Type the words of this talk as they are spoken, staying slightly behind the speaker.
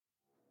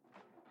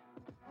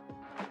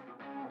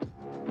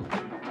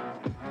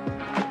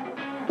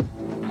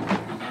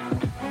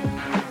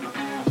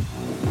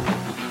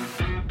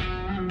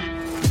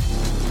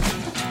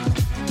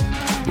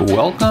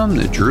Welcome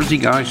to Jersey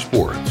Guy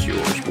Sports, your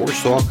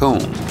sports talk home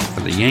for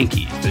the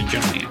Yankees, the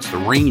Giants, the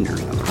Rangers,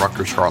 and the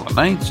Rutgers Scarlet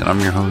Knights, and I'm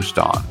your host,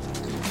 Don.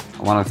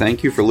 I want to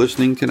thank you for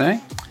listening today.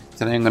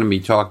 Today I'm going to be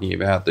talking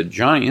about the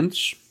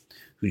Giants,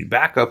 whose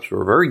backups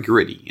were very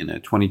gritty in a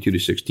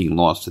 22-16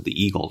 loss to the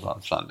Eagles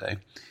on Sunday,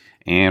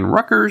 and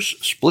Rutgers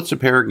splits a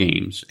pair of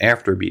games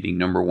after beating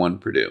number 1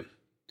 Purdue.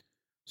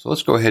 So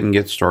let's go ahead and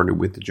get started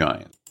with the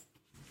Giants.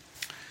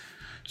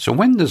 So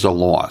when does a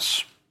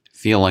loss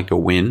feel like a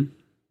win?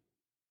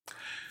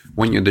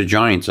 When you're the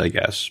Giants, I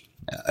guess,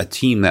 a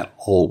team that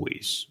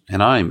always,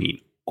 and I mean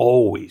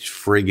always,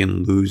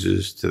 friggin'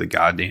 loses to the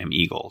goddamn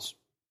Eagles.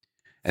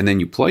 And then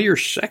you play your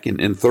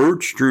second and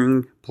third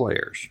string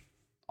players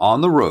on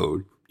the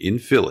road in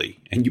Philly,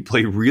 and you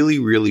play really,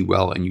 really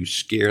well, and you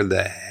scare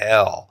the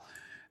hell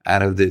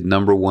out of the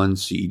number 1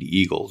 seed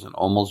Eagles and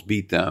almost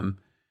beat them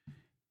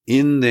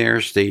in their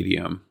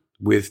stadium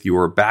with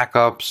your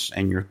backups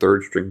and your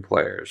third string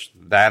players.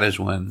 That is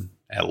when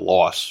a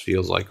loss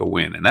feels like a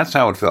win. And that's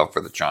how it felt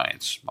for the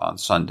Giants on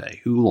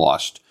Sunday, who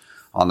lost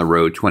on the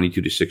road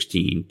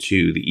 22-16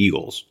 to the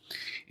Eagles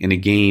in a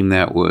game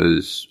that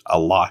was a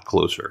lot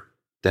closer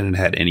than it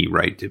had any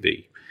right to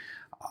be.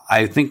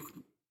 I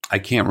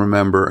can't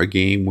remember a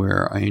game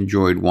where I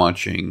enjoyed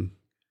watching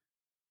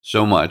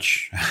so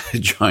much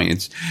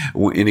Giants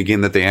in a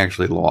game that they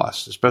actually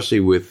lost, especially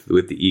with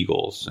the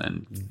Eagles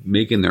and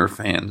making their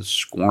fans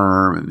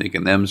squirm and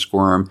making them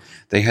squirm.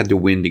 They had to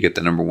win to get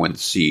the number 1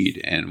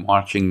 seed, and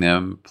watching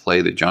them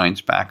play the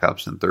Giants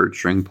backups and third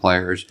string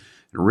players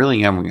and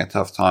really having a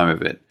tough time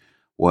of it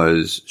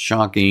was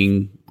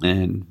shocking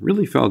and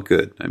really felt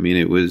good. I mean,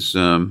 it was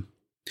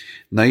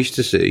nice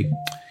to see.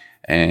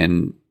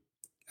 And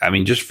I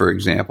mean, just for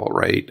example,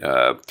 right,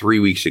 3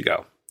 weeks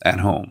ago at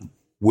home,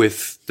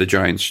 with the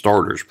Giants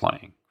starters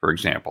playing, for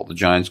example, the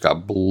Giants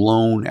got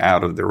blown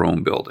out of their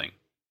own building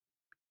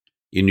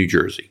in New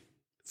Jersey,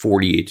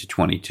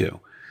 48-22,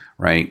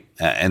 right?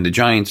 And the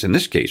Giants, in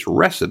this case,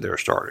 rested their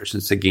starters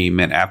since the game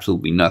meant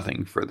absolutely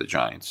nothing for the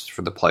Giants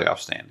for the playoff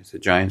standings. The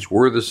Giants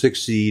were the 6th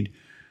seed,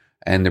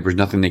 and there was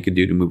nothing they could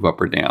do to move up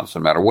or down. So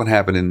no matter what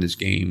happened in this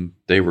game,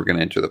 they were going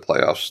to enter the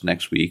playoffs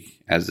next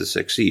week as the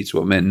 6th seed.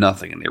 So it meant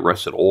nothing, and they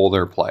rested all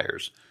their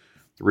players.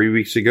 3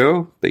 weeks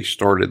ago, they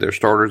started their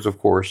starters, of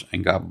course,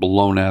 and got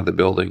blown out of the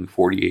building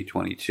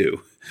 48-22.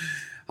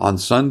 On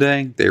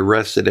Sunday, they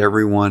rested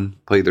everyone,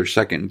 played their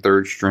second and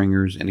third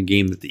stringers in a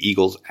game that the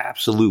Eagles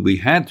absolutely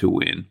had to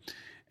win,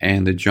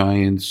 and the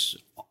Giants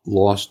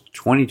lost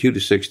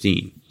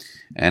 22-16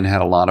 and had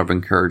a lot of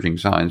encouraging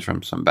signs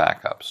from some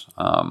backups.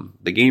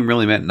 The game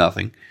really meant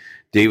nothing.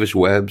 Davis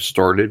Webb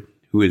started,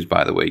 who is,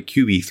 by the way,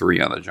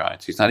 QB3 on the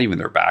Giants. He's not even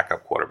their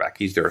backup quarterback.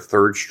 He's their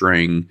third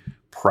string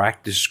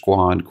practice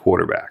squad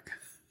quarterback.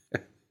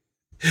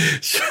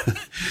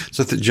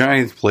 So the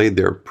Giants played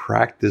their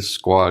practice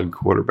squad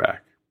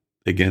quarterback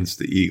against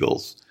the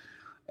Eagles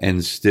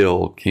and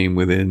still came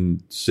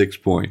within 6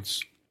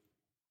 points.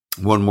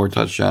 One more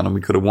touchdown and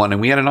we could have won. And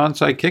we had an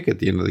onside kick at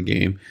the end of the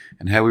game.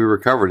 And had we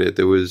recovered it,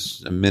 there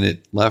was a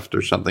minute left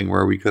or something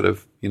where we could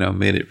have,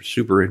 made it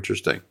super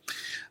interesting.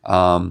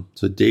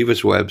 So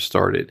Davis Webb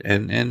started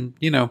and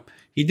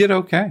he did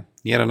okay.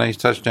 He had a nice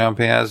touchdown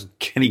pass.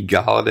 Kenny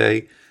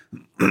Golladay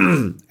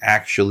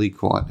actually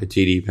caught a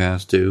TD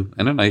pass too,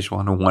 and a nice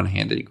one, a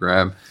one-handed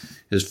grab.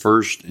 His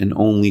first and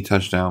only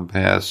touchdown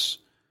pass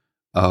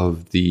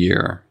of the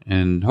year,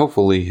 and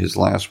hopefully his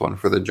last one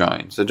for the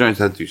Giants. The Giants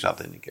had to do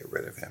something to get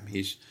rid of him.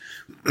 He's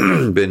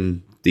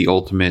been the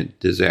ultimate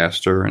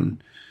disaster,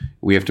 and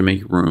we have to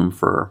make room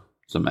for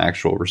some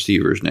actual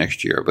receivers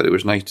next year. But it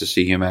was nice to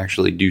see him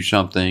actually do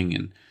something,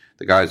 and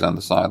the guys on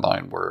the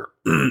sideline were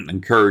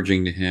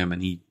encouraging to him,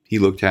 and he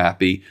looked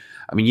happy.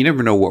 I mean, you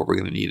never know what we're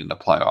going to need in the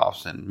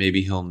playoffs, and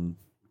maybe he'll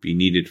be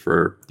needed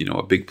for,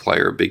 a big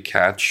player, a big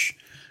catch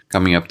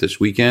coming up this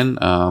weekend.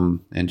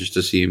 And just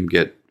to see him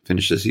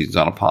finish the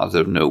season on a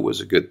positive note was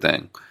a good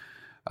thing.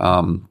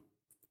 It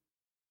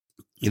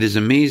is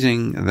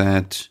amazing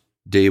that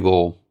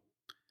Dable,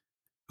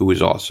 who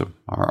is awesome,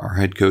 our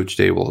head coach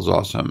Dable is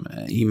awesome.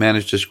 He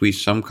managed to squeeze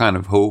some kind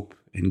of hope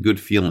and good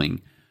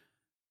feeling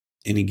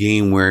in a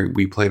game where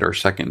we played our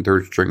second and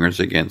third stringers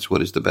against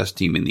what is the best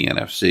team in the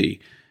NFC.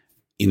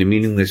 In a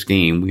meaningless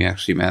game, we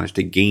actually managed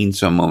to gain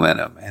some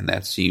momentum, and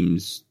that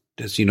seemed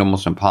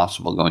almost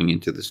impossible going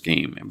into this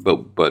game.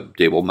 But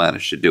Dable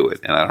managed to do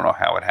it, and I don't know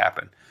how it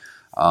happened.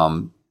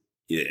 And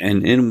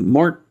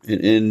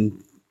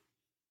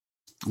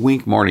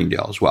Wink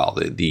Martindale as well,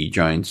 the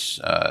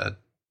Giants'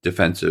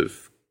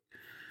 defensive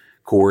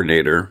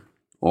coordinator,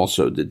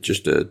 also did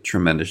just a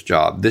tremendous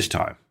job this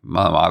time.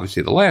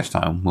 Obviously, the last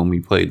time when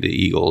we played the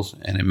Eagles,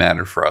 and it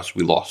mattered for us,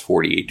 we lost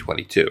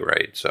 48-22,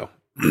 right? So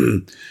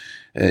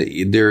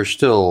there's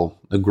still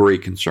a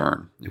great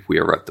concern if we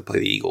ever have to play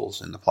the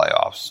Eagles in the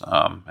playoffs.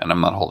 And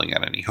I'm not holding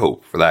out any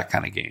hope for that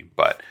kind of game.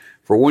 But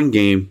for one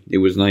game, it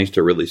was nice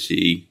to really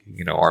see,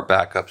 our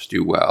backups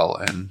do well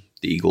and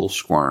the Eagles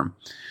squirm.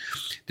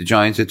 The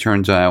Giants, it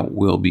turns out,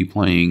 will be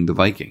playing the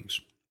Vikings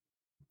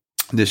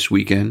this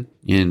weekend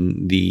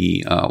in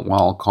the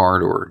wild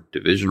card or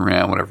division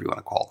round, whatever you want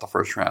to call it, the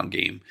first round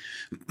game.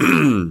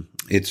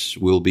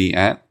 Will be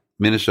at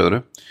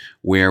Minnesota,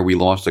 where we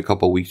lost a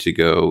couple weeks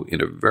ago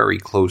in a very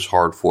close,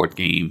 hard-fought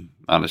game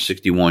on a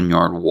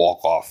 61-yard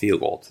walk-off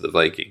field goal to the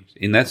Vikings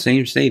in that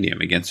same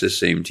stadium against this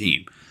same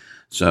team.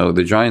 So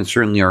the Giants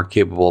certainly are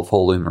capable of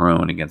holding their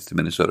own against the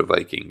Minnesota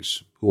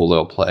Vikings, who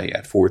they'll play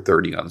at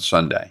 4:30 on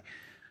Sunday.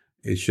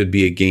 It should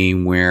be a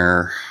game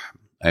where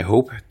I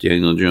hope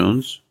Daniel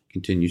Jones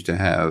continues to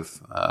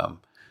have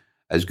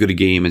as good a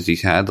game as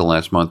he's had the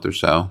last month or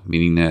so,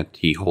 meaning that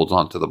he holds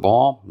on to the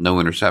ball, no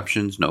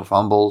interceptions, no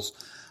fumbles,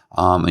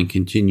 and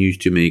continues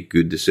to make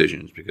good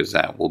decisions, because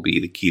that will be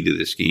the key to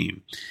this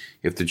game.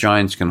 If the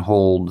Giants can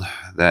hold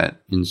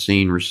that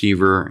insane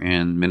receiver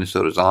and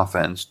Minnesota's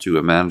offense to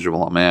a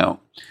manageable amount,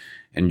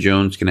 and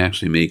Jones can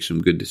actually make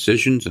some good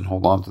decisions and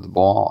hold on to the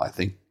ball, I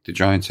think the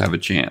Giants have a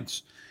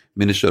chance.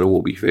 Minnesota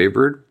will be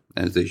favored,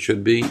 as they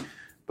should be,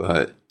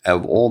 but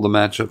of all the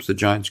matchups the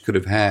Giants could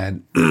have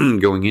had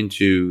going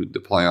into the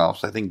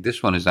playoffs, I think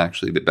this one is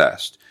actually the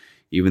best.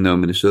 Even though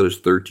Minnesota's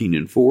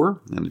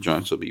 13-4, and the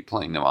Giants will be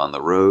playing them on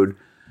the road,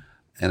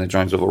 and the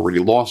Giants have already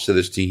lost to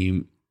this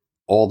team.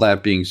 All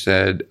that being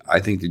said, I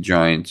think the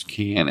Giants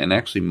can and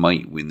actually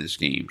might win this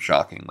game,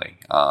 shockingly.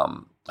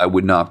 I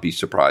would not be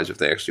surprised if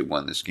they actually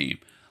won this game.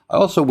 I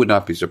also would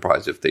not be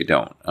surprised if they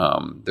don't.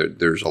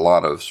 There's a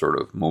lot of sort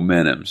of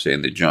momentum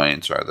saying the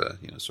Giants are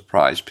the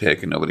surprise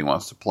pick and nobody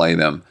wants to play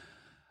them.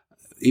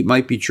 It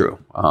might be true.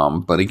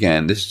 But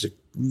again, this is a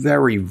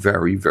very,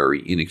 very,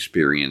 very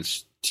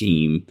inexperienced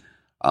team.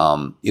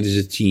 It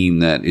is a team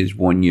that is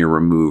 1 year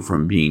removed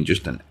from being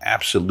just an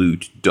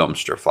absolute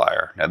dumpster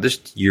fire. Now,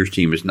 this year's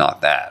team is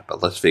not that,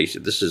 but let's face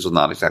it, this is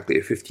not exactly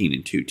a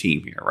 15-2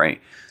 team here,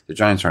 right? The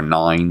Giants are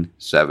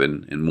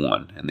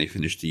 9-7-1, and they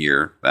finished the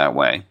year that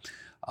way.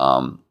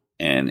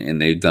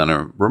 And they've done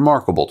a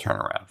remarkable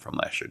turnaround from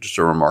last year, just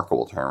a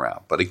remarkable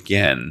turnaround. But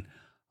again,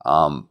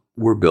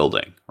 we're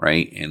building,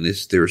 right? And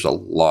there's a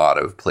lot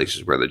of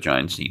places where the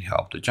Giants need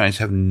help. The Giants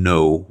have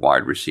no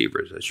wide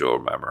receivers, as you'll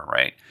remember,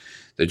 right?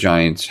 The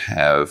Giants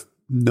have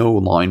no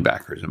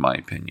linebackers, in my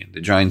opinion. The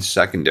Giants'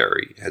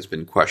 secondary has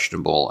been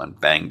questionable and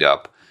banged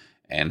up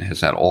and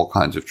has had all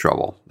kinds of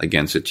trouble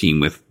against a team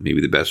with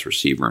maybe the best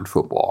receiver in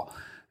football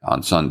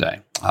on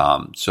Sunday.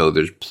 So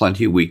there's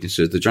plenty of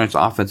weaknesses. The Giants'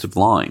 offensive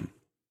line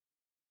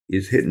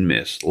is hit and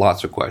miss.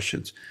 Lots of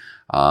questions.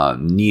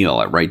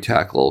 Neal at right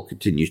tackle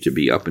continues to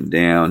be up and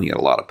down. He had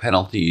a lot of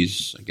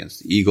penalties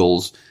against the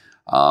Eagles.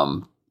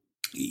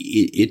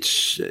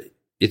 It's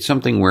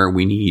something where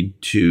we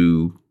need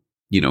to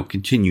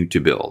continue to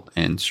build.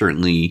 And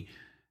certainly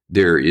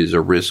there is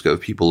a risk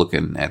of people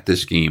looking at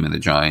this game and the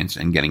Giants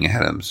and getting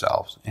ahead of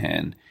themselves.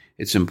 And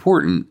it's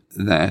important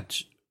that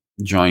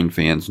Giant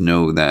fans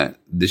know that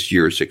this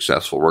year is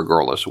successful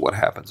regardless of what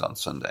happens on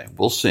Sunday.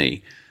 We'll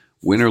see.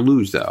 Win or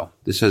lose, though,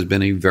 this has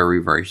been a very,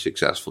 very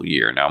successful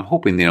year. Now, I'm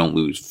hoping they don't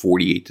lose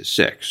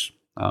 48-6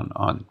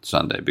 on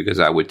Sunday, because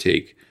I would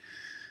take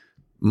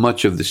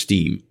much of the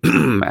steam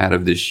out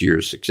of this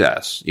year's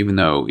success, even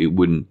though it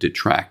wouldn't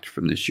detract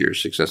from this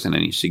year's success in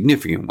any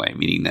significant way,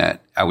 meaning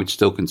that I would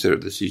still consider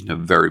the season a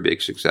very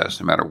big success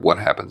no matter what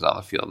happens on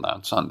the field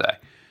on Sunday.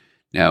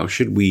 Now,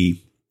 should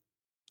we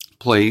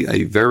play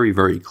a very,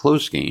 very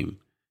close game,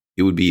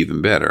 it would be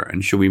even better.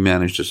 And should we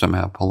manage to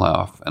somehow pull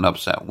off an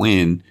upset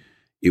win,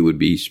 it would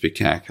be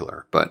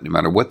spectacular. But no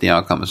matter what the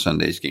outcome of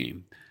Sunday's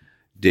game,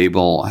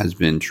 Daboll has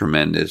been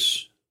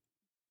tremendous.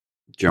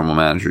 General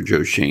manager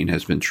Joe Shane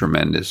has been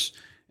tremendous.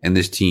 And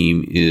this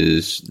team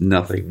is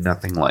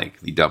nothing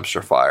like the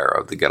dumpster fire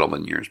of the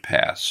Gettleman years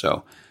past.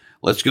 So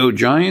let's go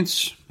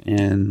Giants,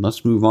 and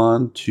let's move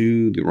on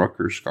to the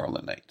Rutgers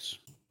Scarlet Knights.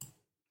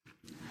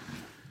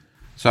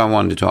 So I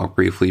wanted to talk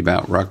briefly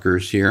about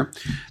Rutgers here.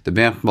 The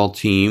basketball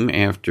team,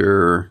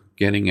 after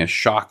getting a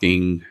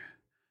shocking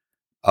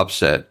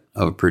upset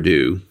of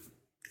Purdue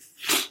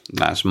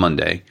last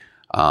Monday,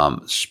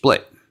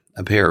 split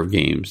a pair of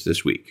games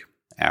this week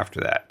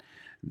after that.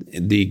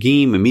 The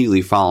game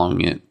immediately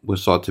following it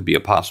was thought to be a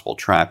possible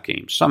trap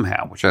game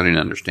somehow, which I didn't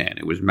understand.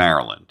 It was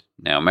Maryland.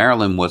 Now,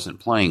 Maryland wasn't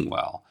playing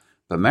well,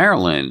 but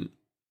Maryland,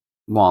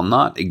 while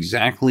not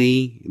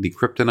exactly the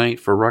kryptonite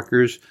for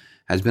Rutgers,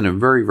 has been a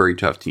very, very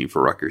tough team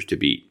for Rutgers to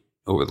beat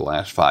over the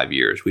last 5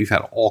 years. We've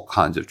had all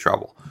kinds of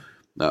trouble.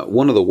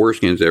 One of the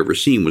worst games I've ever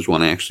seen was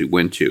one I actually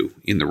went to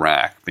in the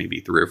RAC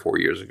maybe 3 or 4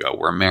 years ago,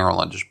 where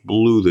Maryland just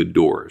blew the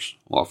doors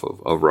off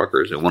of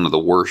Rutgers, and one of the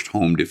worst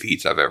home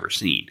defeats I've ever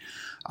seen.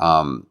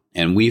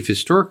 And we've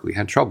historically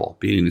had trouble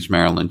beating this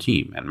Maryland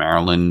team, and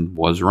Maryland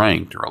was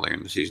ranked earlier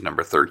in the season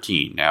number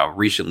 13. Now,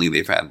 recently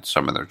they've had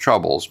some of their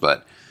troubles,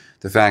 but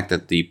the fact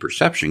that the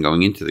perception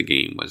going into the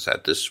game was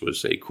that this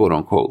was a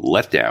quote-unquote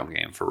letdown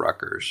game for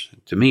Rutgers,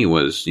 to me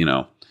was,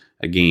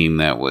 a game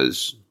that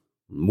was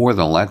more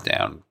than a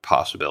letdown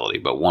possibility,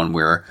 but one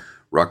where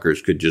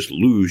Rutgers could just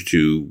lose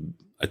to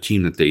a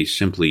team that they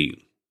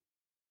simply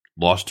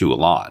lost to a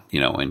lot,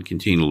 and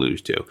continue to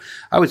lose to.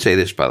 I would say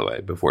this, by the way,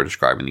 before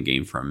describing the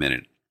game for a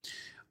minute.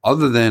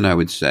 Other than, I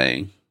would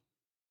say,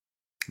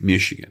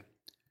 Michigan,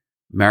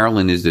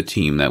 Maryland is the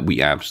team that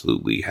we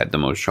absolutely had the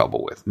most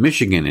trouble with.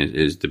 Michigan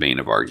is the bane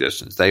of our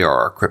existence. They are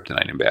our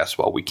kryptonite in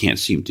basketball. We can't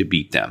seem to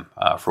beat them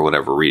for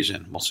whatever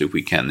reason. We'll see if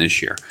we can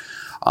this year.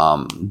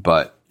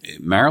 But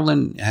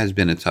Maryland has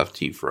been a tough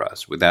team for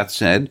us. With that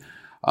said,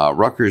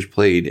 Rutgers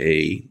played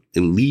a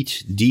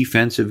elite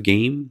defensive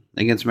game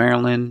against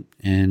Maryland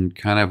and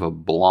kind of a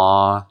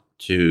blah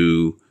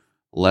to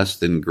less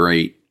than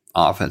great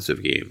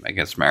offensive game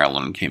against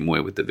Maryland and came away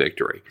with the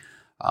victory.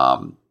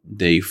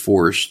 They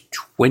forced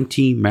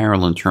 20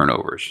 Maryland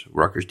turnovers,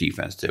 Rutgers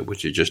defense did,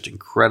 which is just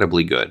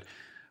incredibly good.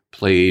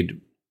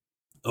 Played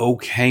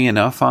okay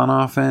enough on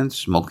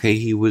offense.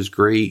 Mulcahy was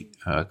great.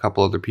 A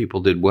couple other people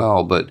did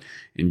well, but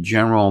in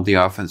general, the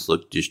offense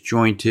looked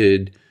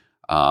disjointed,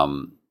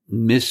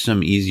 missed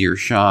some easier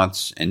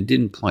shots, and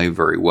didn't play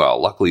very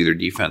well. Luckily, their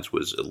defense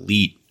was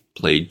elite,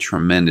 played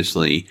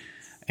tremendously,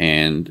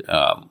 and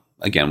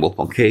again, with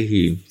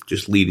Mulcahy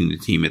just leading the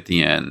team at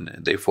the end,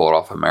 they fought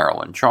off a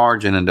Maryland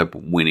charge and ended up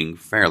winning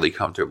fairly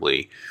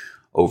comfortably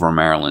over a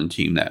Maryland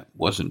team that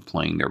wasn't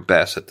playing their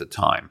best at the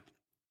time.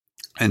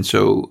 And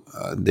so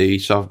they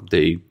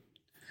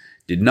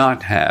did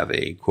not have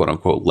a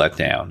quote-unquote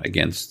letdown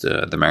against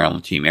the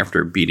Maryland team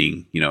after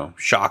beating,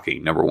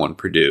 shocking number one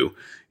Purdue,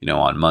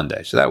 on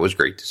Monday. So that was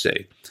great to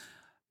see.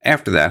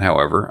 After that,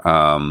 however,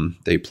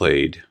 they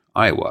played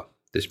Iowa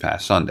this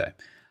past Sunday.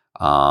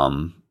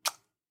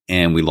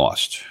 And we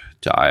lost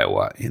to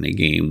Iowa in a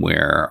game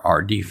where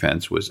our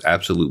defense was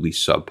absolutely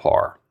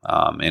subpar.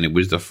 And it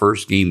was the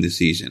first game this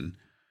season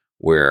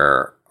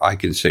where I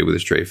can say with a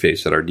straight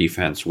face that our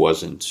defense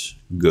wasn't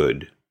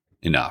good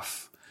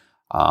enough.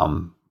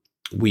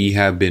 We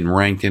have been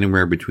ranked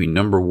anywhere between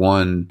number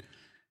 1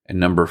 and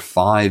number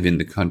 5 in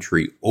the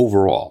country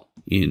overall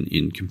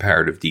in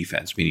comparative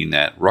defense, meaning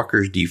that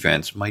Rutgers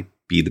defense might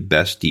be the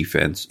best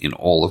defense in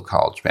all of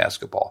college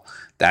basketball.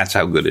 That's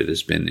how good it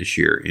has been this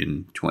year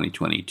in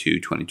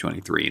 2022,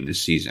 2023, in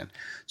this season.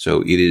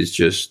 So it is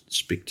just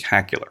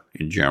spectacular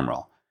in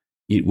general.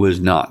 It was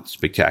not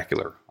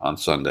spectacular on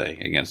Sunday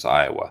against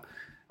Iowa.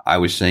 I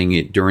was saying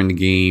it during the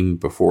game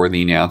before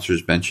the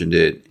announcers mentioned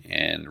it,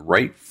 and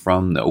right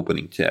from the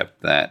opening tip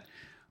that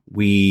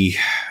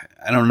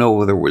I don't know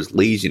whether it was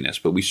laziness,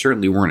 but we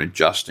certainly weren't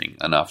adjusting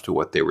enough to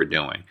what they were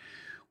doing.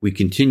 We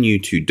continue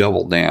to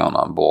double down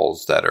on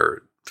balls that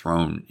are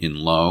thrown in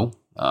low,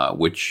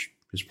 which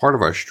is part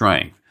of our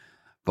strength.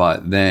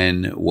 But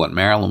then what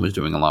Maryland was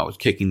doing a lot was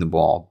kicking the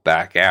ball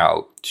back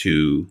out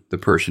to the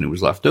person who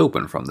was left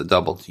open from the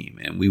double team.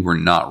 And we were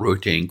not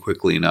rotating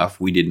quickly enough.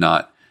 We did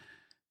not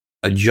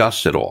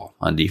adjust at all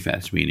on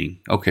defense, meaning,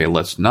 okay,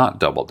 let's not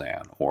double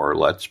down, or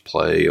let's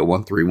play a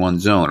 1-3-1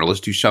 zone, or let's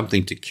do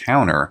something to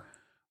counter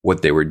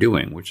what they were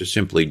doing, which is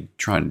simply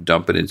trying to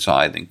dump it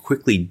inside, then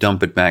quickly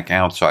dump it back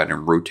outside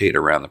and rotate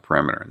around the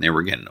perimeter. And they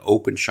were getting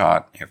open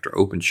shot after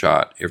open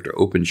shot after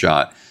open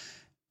shot.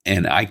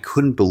 And I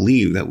couldn't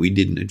believe that we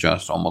didn't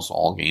adjust almost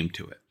all game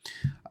to it.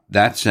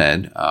 That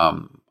said,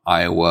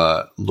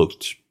 Iowa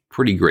looked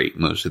pretty great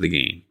most of the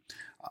game.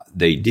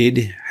 They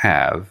did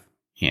have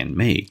and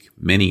make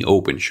many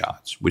open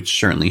shots, which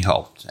certainly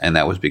helped. And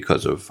that was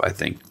because of, I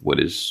think, what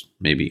is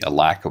maybe a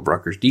lack of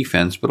Rutgers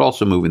defense, but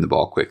also moving the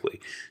ball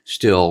quickly.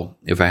 Still,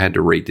 if I had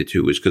to rate the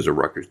two, it's because of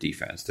Rutgers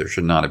defense. There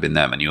should not have been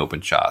that many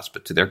open shots,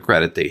 but to their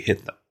credit, they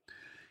hit them.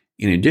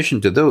 In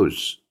addition to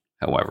those,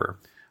 however,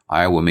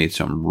 Iowa made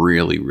some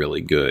really, really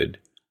good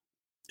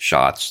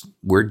shots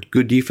where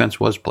good defense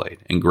was played,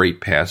 and great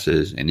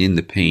passes, and in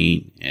the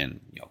paint, and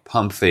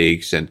pump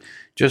fakes, and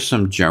just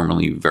some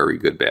generally very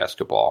good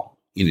basketball,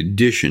 in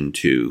addition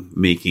to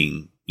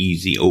making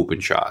easy open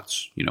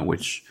shots,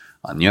 which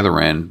on the other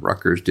end,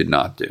 Rutgers did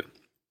not do.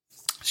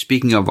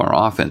 Speaking of our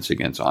offense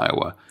against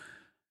Iowa,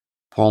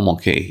 Paul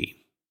Mulcahy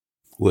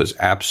was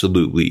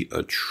absolutely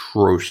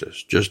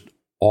atrocious, just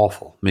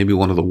awful. Maybe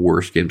one of the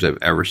worst games I've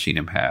ever seen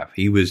him have.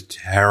 He was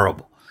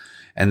terrible.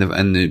 And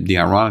the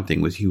ironic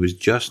thing was he was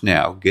just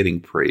now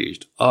getting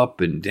praised up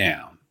and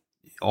down,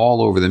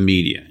 all over the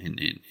media,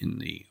 in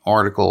the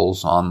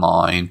articles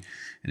online,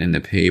 and in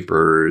the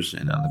papers,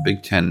 and on the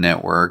Big Ten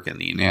Network,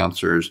 and the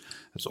announcers.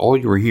 That's all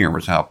you were hearing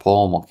was how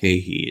Paul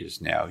Mulcahy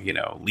is now,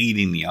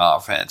 leading the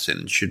offense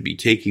and should be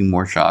taking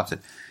more shots. And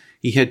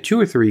he had 2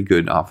 or 3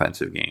 good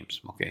offensive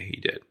games. Mulcahy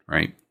did,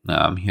 right?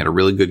 He had a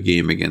really good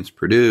game against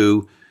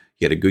Purdue.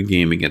 He had a good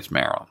game against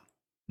Maryland.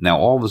 Now,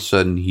 all of a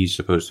sudden, he's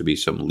supposed to be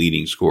some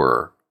leading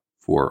scorer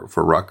for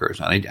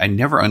Rutgers. And I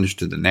never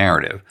understood the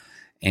narrative.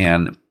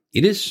 And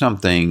it is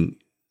something,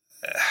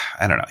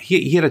 I don't know.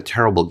 He had a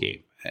terrible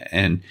game.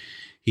 And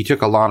he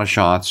took a lot of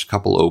shots,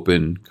 couple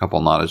open,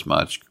 couple not as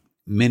much,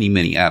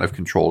 many out of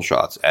control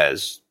shots,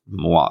 as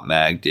Mawat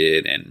Mag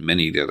did, and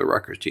many of the other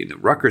Rutgers team. The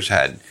Rutgers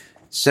had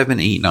 7,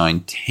 8, 9,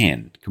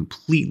 10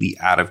 completely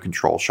out of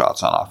control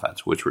shots on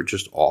offense, which were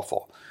just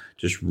awful,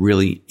 just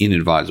really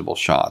inadvisable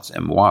shots.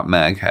 And Mawat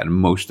Mag had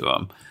most of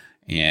them,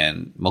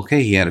 and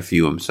Mulcahy had a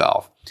few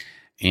himself.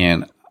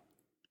 And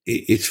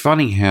it's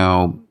funny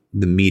how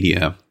the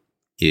media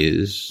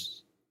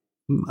is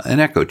an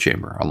echo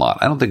chamber a lot.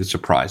 I don't think it's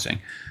surprising,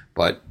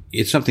 but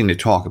it's something to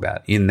talk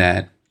about, in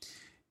that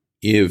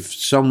if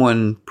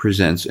someone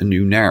presents a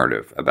new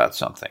narrative about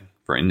something,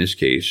 for in this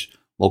case,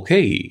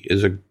 Mulcahy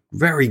is a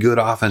very good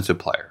offensive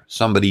player.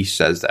 Somebody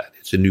says that.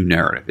 It's a new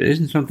narrative. It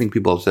isn't something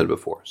people have said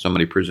before.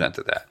 Somebody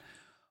presented that.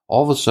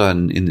 All of a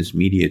sudden, in this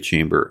media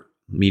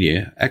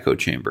echo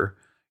chamber,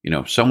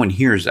 someone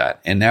hears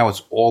that, and now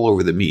it's all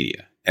over the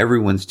media.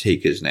 Everyone's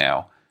take is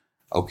now,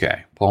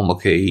 okay, Paul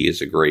Mulcahy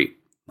is a great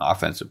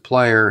offensive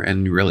player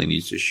and really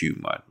needs to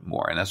shoot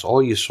more. And that's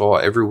all you saw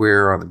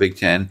everywhere on the Big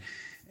Ten.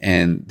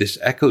 And this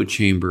echo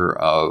chamber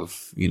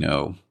of,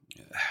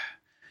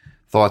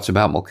 thoughts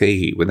about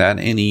Mulcahy without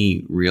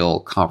any real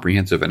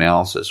comprehensive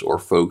analysis or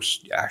folks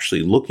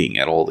actually looking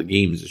at all the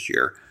games this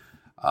year,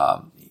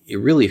 it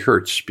really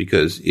hurts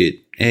because it,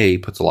 A,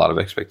 puts a lot of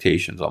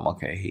expectations on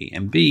Mulcahy,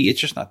 and B, it's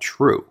just not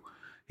true.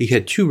 He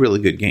had 2 really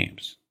good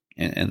games,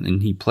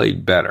 and he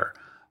played better.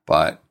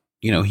 But,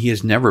 he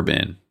has never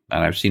been,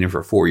 and I've seen him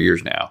for 4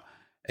 years now,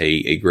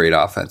 a great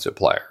offensive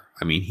player.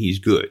 I mean, he's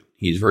good.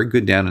 He's very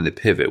good down in the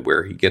pivot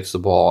where he gets the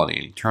ball and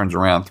he turns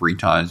around 3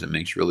 times and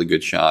makes really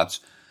good shots.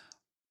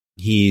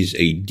 He's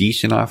a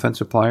decent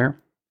offensive player.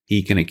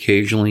 He can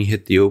occasionally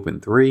hit the open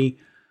 3,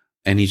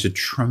 and he's a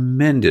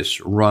tremendous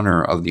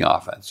runner of the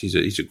offense.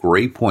 He's a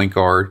great point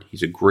guard.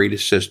 He's a great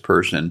assist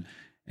person,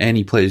 and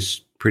he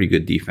plays pretty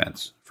good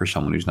defense for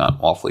someone who's not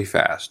awfully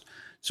fast.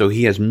 So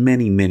he has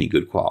many, many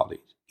good qualities.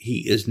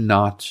 He is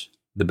not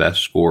the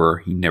best scorer.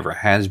 He never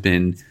has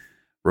been,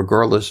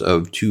 regardless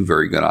of 2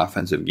 very good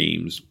offensive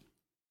games.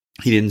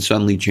 He didn't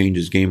suddenly change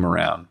his game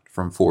around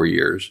from 4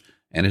 years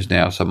and is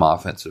now some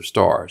offensive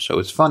star. So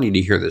it's funny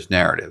to hear this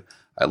narrative.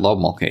 I love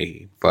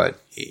Mulcahy, but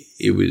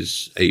it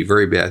was a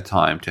very bad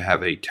time to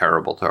have a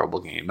terrible, terrible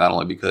game, not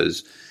only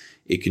because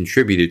it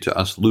contributed to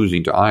us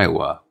losing to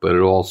Iowa, but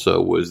it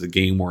also was the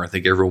game where I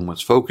think everyone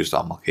was focused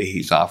on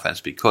Mulcahy's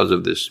offense because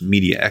of this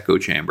media echo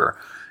chamber,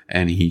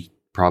 and he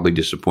probably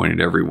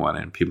disappointed everyone,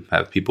 and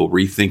people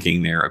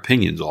rethinking their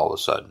opinions all of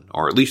a sudden,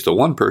 or at least the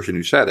one person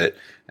who said it,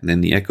 and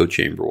then the echo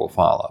chamber will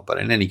follow. But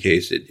in any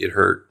case, it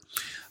hurt.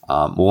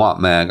 Mawant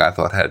Mag, I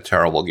thought, had a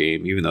terrible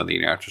game, even though the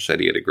announcer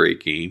said he had a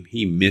great game.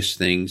 He missed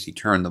things. He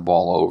turned the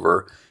ball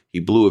over. He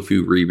blew a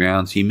few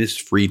rebounds. He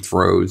missed free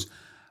throws.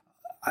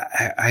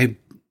 I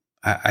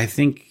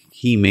think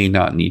he may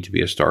not need to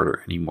be a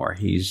starter anymore.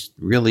 He's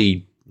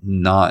really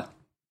not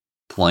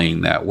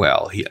playing that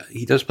well.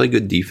 He does play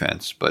good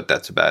defense, but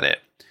that's about it.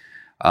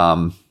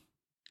 And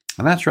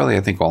that's really,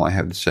 I think, all I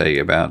have to say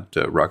about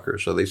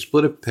Rutgers. So they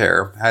split a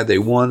pair. Had they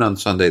won on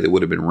Sunday, they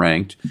would have been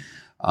ranked.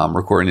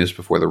 Recording this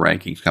before the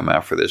rankings come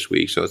out for this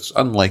week, so it's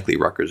unlikely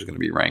Rutgers is going to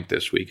be ranked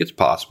this week. It's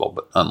possible,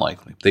 but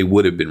unlikely. They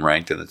would have been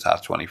ranked in the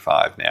top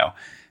 25 now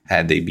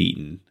had they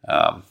beaten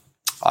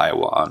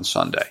Iowa on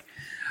Sunday.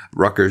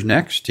 Rutgers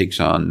next takes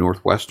on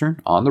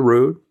Northwestern on the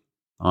road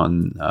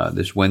on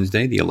this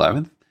Wednesday, the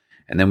 11th,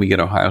 and then we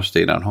get Ohio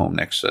State at home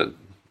next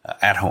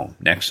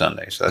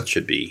Sunday. So that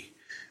should be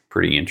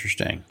pretty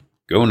interesting.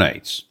 Go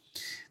Knights!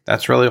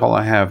 That's really all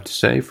I have to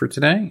say for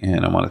today,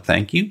 and I want to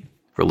thank you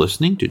for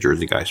listening to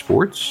Jersey Guy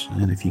Sports.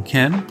 And if you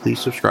can, please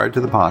subscribe to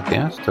the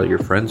podcast. Tell your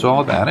friends all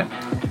about it.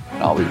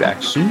 And I'll be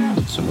back soon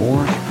with some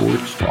more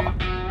sports talk.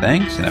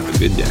 Thanks, and have a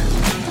good day.